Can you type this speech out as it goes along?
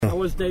How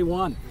was day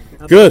one?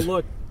 How Good. did it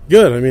look?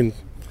 Good. I mean,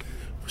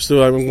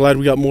 I'm glad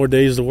we got more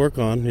days to work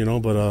on,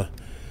 but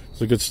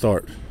it's a good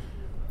start.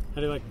 How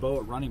do you like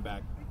Bo at running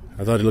back?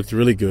 I thought he looked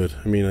really good.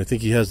 I mean, I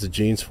think he has the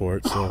genes for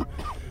it. So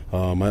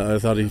I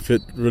thought he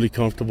fit really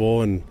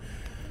comfortable and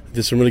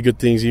did some really good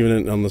things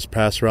even on those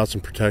pass routes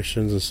and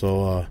protections. And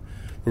so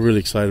we're really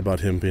excited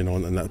about him being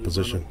in that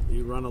position.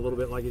 You run a little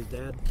bit like his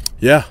dad?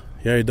 Yeah,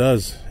 he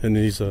does. And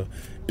he's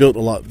built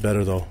a lot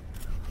better, though.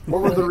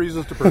 What were the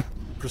reasons to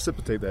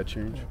precipitate that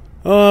change?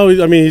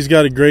 I mean, he's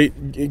got a great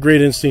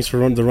instincts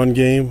for the run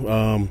game,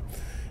 and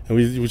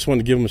we just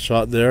wanted to give him a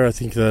shot there. I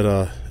think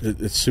that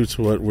it suits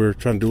what we're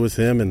trying to do with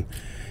him, and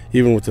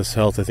even with his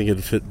health, I think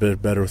it'd fit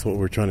better with what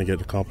we're trying to get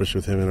accomplished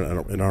with him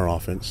in our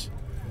offense.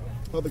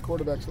 How the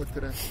quarterbacks look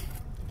today?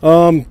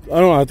 I don't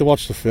know. I have to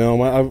watch the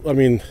film. I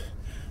mean,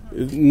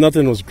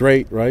 nothing was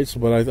great, right? So,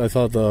 but I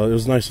thought it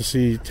was nice to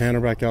see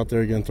Tanner back out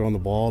there again throwing the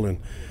ball,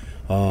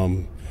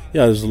 and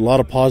yeah, there's a lot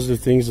of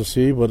positive things to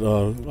see, but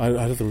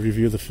I have to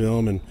review the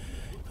film and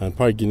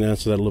probably get an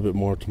answer to that a little bit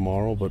more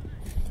tomorrow. But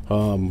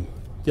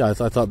yeah, I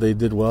thought they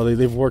did well.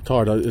 They've worked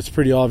hard. It's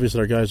pretty obvious that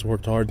our guys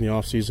worked hard in the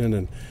offseason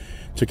and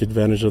took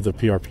advantage of the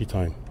PRP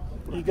time.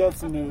 You got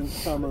some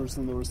newcomers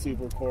in the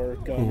receiver corps,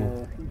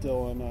 Gunner,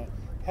 Dylan.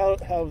 How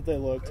have they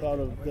looked? How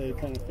do they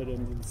kind of fit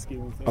into the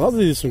scheme of things? I thought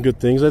they did some good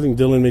things. I think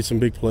Dylan made some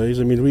big plays.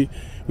 I mean,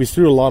 we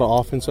threw a lot of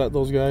offense at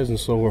those guys, and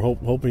so we're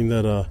hoping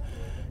that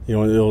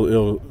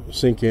it'll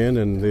sink in,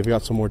 and they've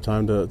got some more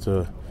time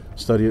to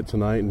study it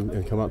tonight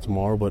and come out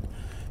tomorrow. But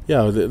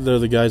yeah, they're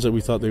the guys that we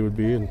thought they would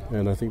be,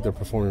 and I think they're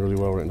performing really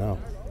well right now.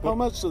 How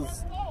much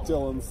does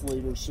Dylan's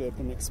leadership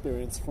and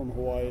experience from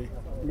Hawaii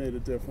made a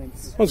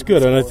difference? Well, it's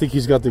good, and I think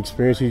he's got the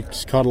experience.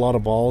 He's caught a lot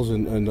of balls,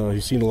 and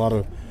he's seen a lot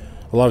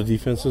of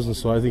defenses, and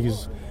so I think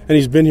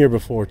he's been here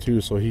before too,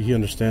 so he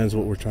understands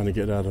what we're trying to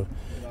get out of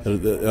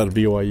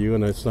BYU,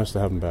 and it's nice to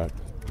have him back.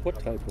 What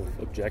type of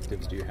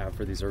objectives do you have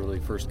for these early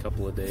first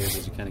couple of days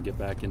as you kind of get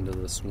back into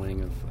the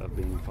swing of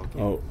being Buckeye?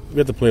 Oh, we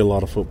have to play a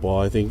lot of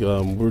football. I think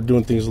we're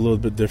doing things a little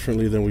bit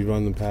differently than we've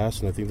done in the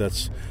past, and I think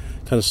that's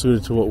kind of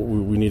suited to what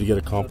we need to get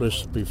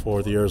accomplished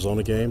before the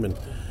Arizona game. And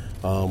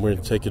we're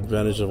going to take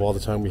advantage of all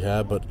the time we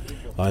have, but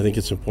I think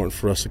it's important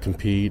for us to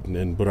compete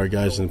and put our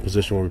guys in a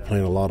position where we're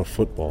playing a lot of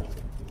football.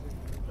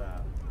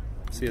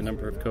 I see a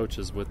number of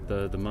coaches with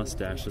the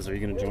mustaches. Are you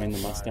going to join the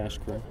mustache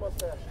crew?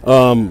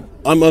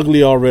 I'm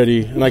ugly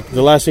already, and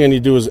the last thing I need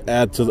to do is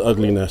add to the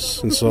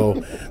ugliness. And so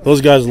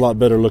those guys are a lot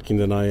better looking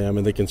than I am,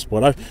 and they can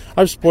sport.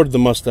 I've sported the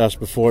mustache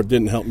before. It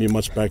didn't help me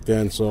much back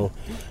then, so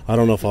I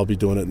don't know if I'll be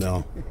doing it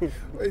now.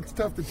 It's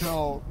tough to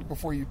tell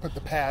before you put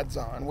the pads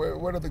on.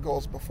 What are the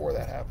goals before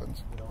that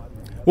happens?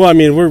 Well, I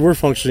mean, we're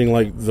functioning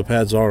like the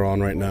pads are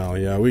on right now.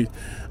 Yeah,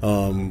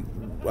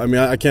 I mean,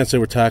 I can't say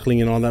we're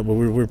tackling and all that, but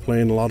we're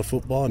playing a lot of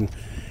football and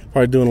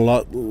probably doing a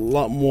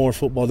lot more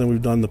football than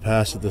we've done in the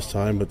past at this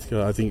time. But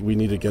I think we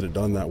need to get it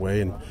done that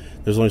way, and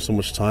there's only so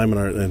much time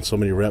and so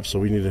many reps, so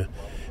we need to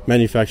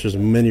manufacture as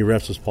many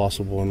reps as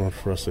possible in order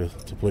for us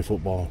to play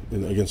football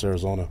against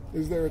Arizona.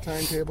 Is there a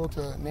timetable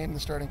to name the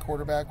starting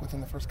quarterback within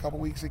the first couple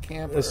weeks of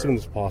camp? As soon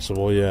as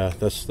possible, yeah.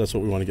 That's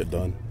what we want to get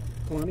done.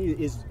 Kalani,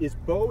 is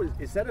Bo,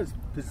 is that a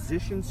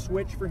position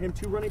switch for him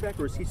to running back,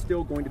 or is he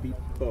still going to be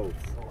both?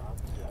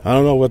 I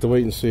don't know. We'll have to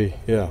wait and see.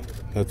 Yeah,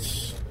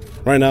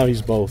 right now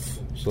he's both.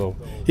 So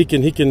he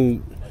can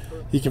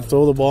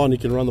throw the ball and he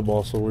can run the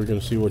ball. So we're going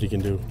to see what he can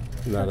do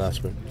in that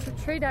aspect. So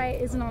Trey Dye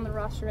isn't on the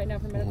roster right now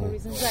for medical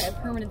reasons. Is that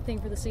a permanent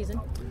thing for the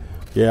season?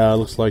 Yeah, it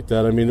looks like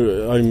that. I mean,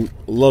 I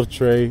love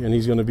Trey, and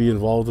he's going to be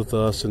involved with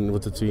us and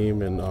with the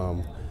team.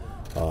 And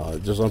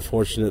just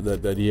unfortunate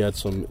that he had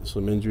some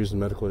injuries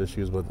and medical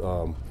issues, but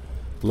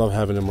love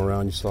having him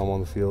around. You saw him on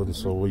the field, and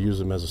so we'll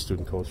use him as a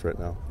student coach right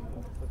now.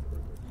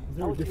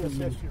 How would you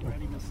assess your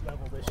readiness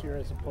level this year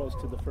as opposed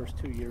to the first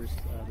 2 years?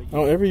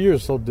 Every year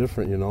is so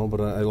different,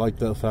 but I like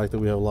the fact that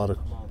we have a lot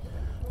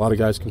of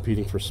guys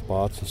competing for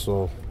spots, and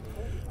so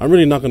I'm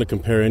really not going to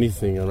compare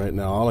anything right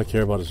now. All I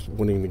care about is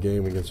winning the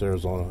game against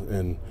Arizona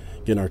and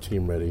getting our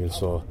team ready. And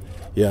so,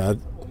 yeah,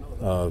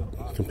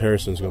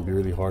 comparison is going to be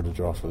really hard to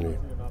draw for me.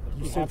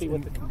 You happy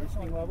with the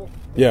conditioning level?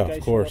 Yeah,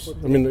 of course.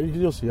 I mean,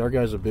 you'll see our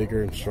guys are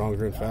bigger and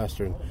stronger and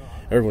faster, and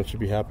everyone should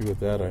be happy with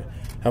that. I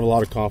have a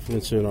lot of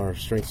confidence in our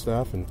strength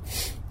staff, and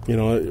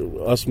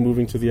us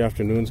moving to the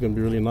afternoon is going to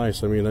be really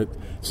nice. I mean,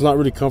 it's not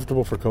really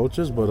comfortable for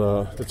coaches, but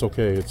it's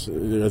okay.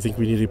 I think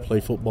we need to play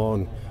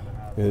football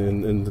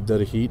in the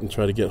dead of heat and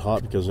try to get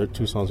hot, because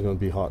Tucson's going to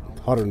be hotter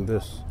than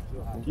this.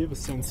 Do you have a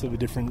sense of a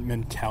different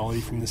mentality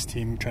from this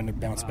team trying to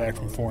bounce back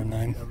from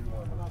 4-9?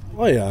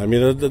 Oh, yeah. I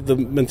mean, the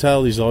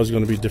mentality is always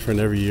going to be different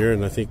every year,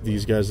 and I think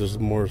these guys, there's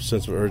more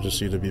sense of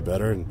urgency to be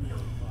better, and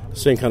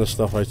same kind of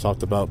stuff I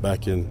talked about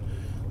back in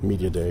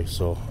media day.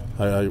 So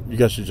you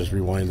guys should just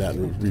rewind that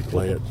and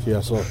replay it. Yeah.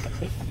 So,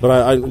 but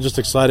I'm just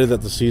excited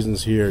that the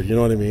season's here. You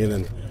know what I mean?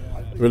 And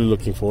really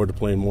looking forward to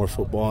playing more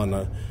football. And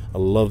I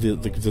love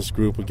this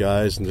group of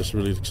guys, and just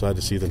really excited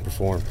to see them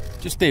perform.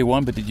 Just day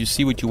one, but did you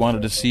see what you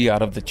wanted to see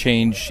out of the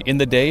change in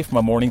the day from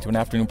a morning to an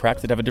afternoon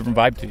practice? Did it have a different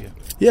vibe to you?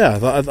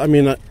 Yeah. I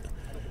mean,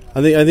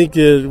 I think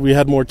we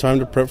had more time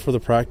to prep for the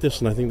practice,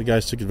 and I think the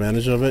guys took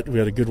advantage of it. We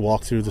had a good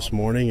walkthrough this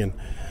morning and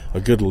a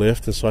good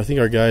lift, and so I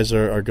think our guys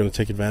are going to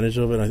take advantage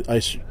of it.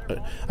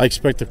 I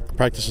expect the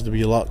practices to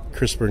be a lot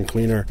crisper and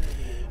cleaner,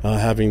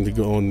 having to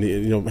go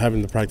in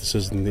having the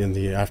practices in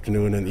the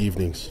afternoon and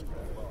evenings.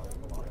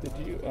 Did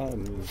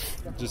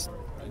you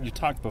you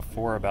talked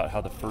before about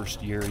how the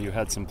first year you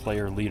had some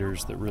player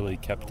leaders that really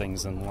kept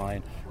things in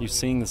line. Are you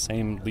seeing the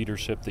same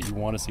leadership that you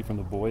want to see from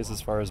the boys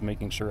as far as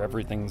making sure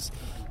everything's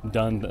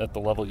done at the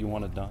level you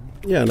want it done?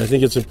 Yeah, and I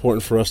think it's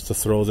important for us to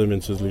throw them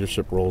into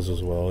leadership roles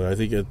as well. I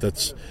think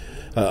that's.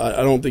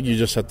 I don't think you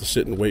just have to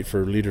sit and wait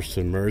for leaders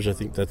to emerge. I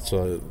think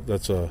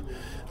that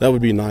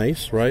would be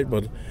nice, right?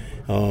 But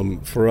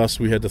for us,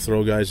 we had to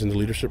throw guys into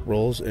leadership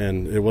roles,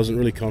 and it wasn't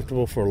really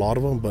comfortable for a lot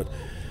of them, but.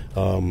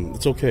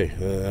 It's okay.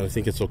 I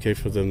think it's okay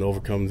for them to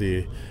overcome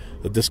the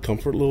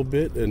discomfort a little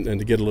bit and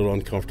to get a little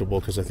uncomfortable,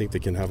 because I think they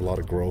can have a lot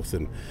of growth.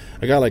 And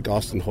a guy like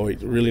Austin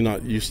Hoyt, really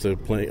not used to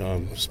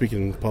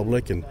speaking in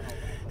public and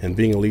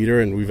being a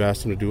leader, and we've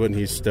asked him to do it, and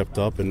he's stepped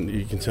up, and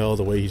you can tell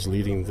the way he's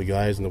leading the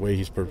guys and the way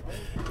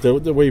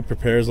the way he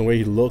prepares and the way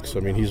he looks. I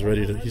mean, he's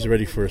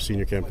ready for a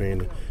senior campaign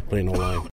to play no line.